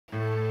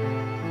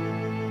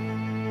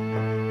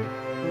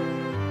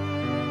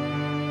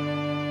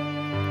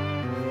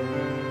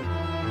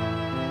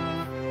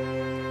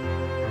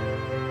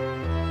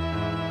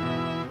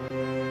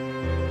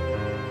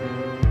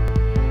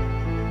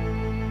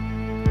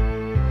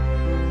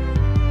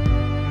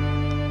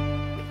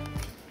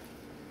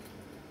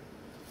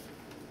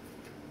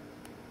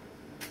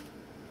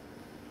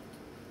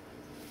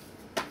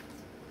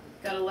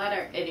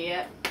letter,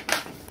 idiot.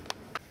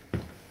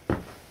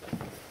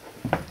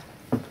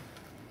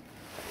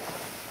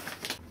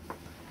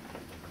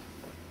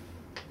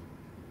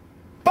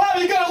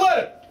 Bobby, you got a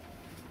letter!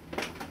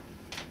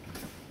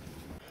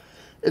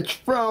 It's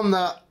from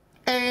the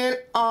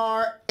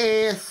NRSA,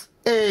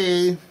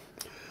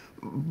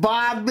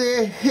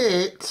 Bobby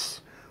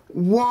Hicks,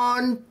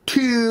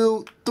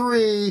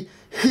 123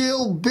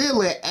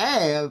 Hillbilly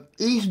Ave,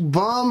 East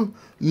Bum,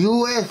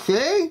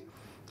 USA.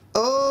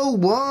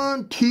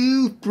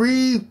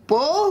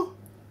 01234.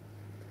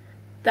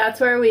 That's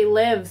where we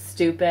live,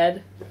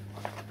 stupid.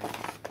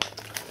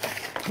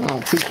 I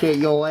don't appreciate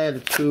your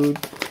attitude.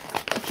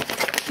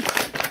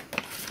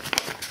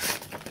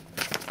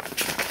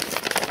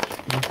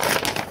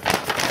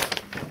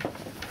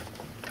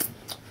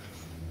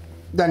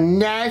 The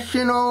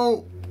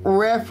National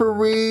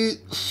Referee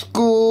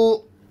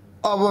School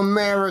of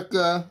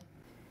America.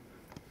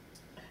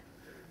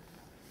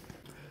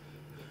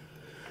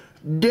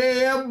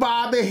 Dear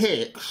Bobby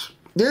Hicks,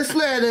 this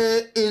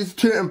letter is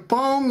to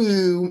inform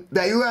you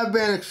that you have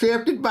been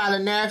accepted by the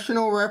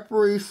National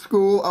Referee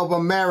School of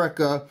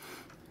America,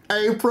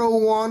 April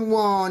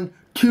 11,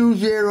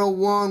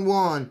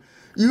 2011.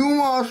 You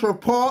must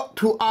report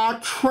to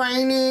our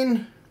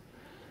training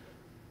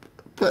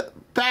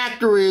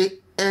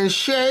factory in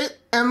shape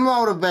and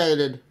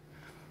motivated.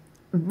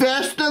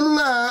 Best of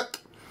luck.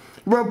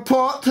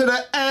 Report to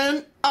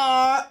the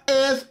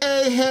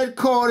NRSA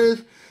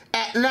headquarters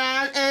at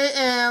 9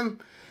 a.m.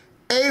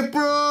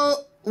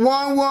 April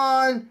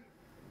 11,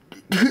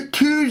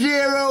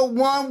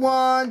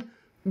 2011.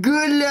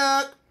 Good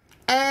luck,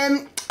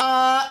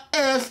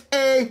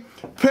 NRSA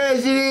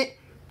President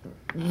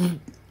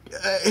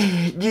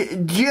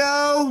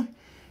Joe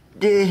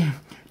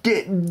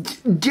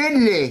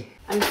Diddley.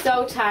 I'm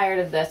so tired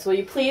of this. Will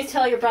you please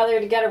tell your brother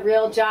to get a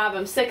real job?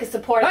 I'm sick of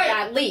supporting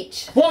that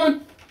leech.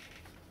 Woman!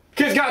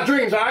 Kid's got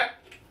dreams, alright?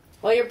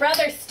 Well, your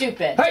brother's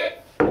stupid. Hey!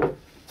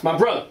 It's my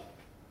brother.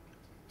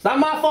 It's not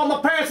my fault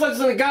my parents left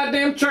us in the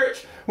goddamn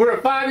church. We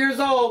were 5 years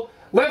old,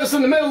 left us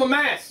in the middle of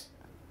mass.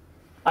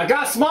 I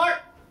got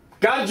smart,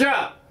 got a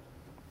job.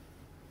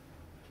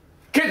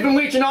 Kid's been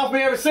leeching off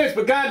me ever since,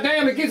 but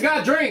goddamn, the kid's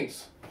got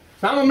dreams.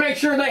 So I'm gonna make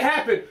sure they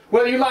happen,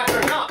 whether you like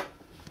it or not.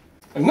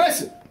 And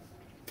listen,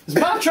 it's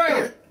my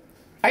trailer.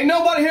 Ain't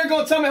nobody here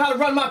gonna tell me how to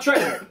run my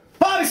trailer.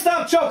 Bobby,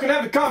 stop choking,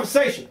 have a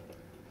conversation.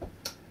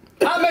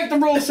 I make the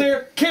rules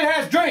here. Kid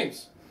has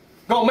dreams.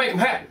 Gonna make him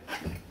happy.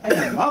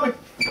 Hey, Bobby.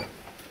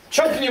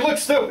 Choking, you look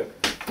stupid.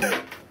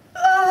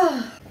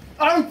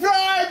 I'm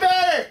sorry,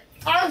 baby.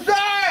 I'm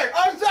sorry.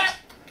 I'm sorry.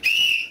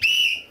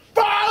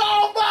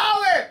 Follow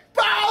Bobby.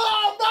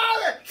 Follow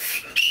Bobby.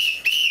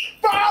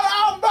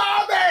 Follow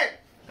Bobby.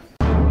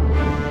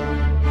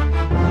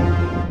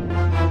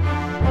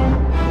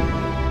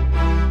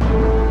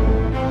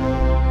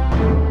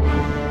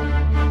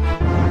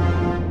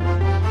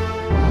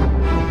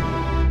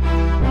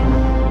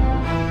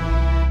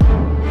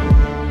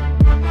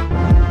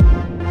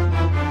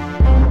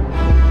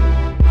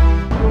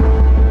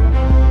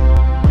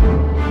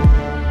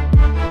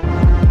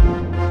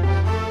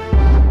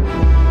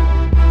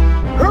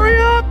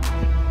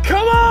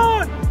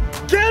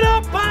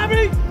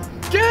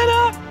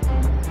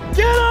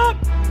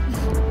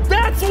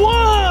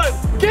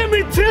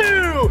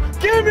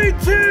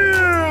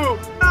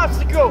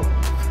 Obstacle!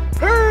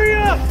 Hurry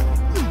up!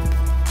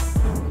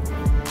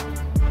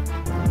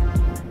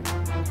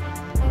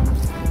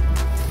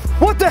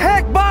 What the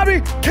heck,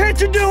 Bobby?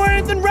 Can't you do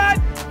anything right?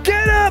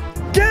 Get up!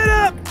 Get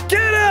up!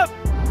 Get up!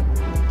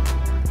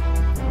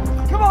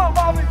 Come on,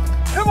 Bobby!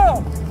 Come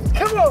on!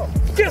 Come on!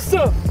 Get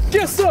some!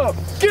 Get some!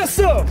 Get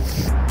some!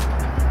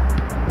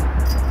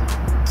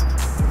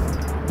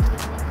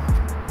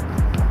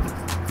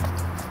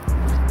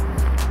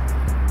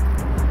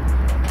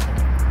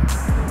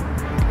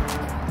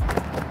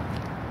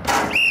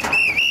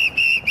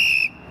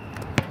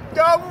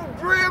 Double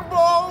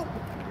dribble!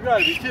 You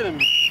gotta be kidding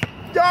me.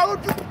 Double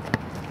dribble!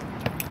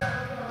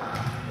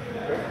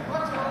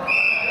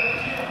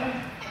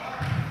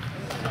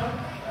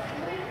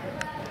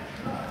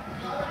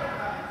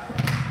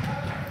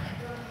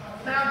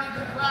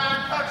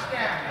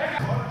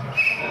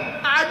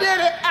 I did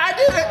it! I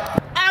did it!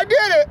 I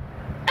did it!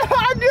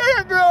 I did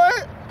it,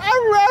 Billy! I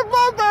ran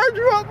my first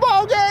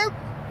football game!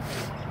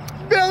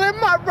 Billy,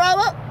 my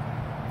brother!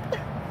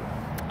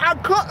 I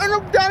couldn't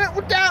have done it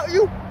without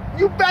you!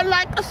 You've been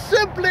like a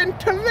sibling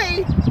to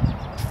me!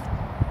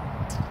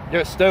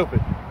 You're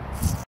stupid.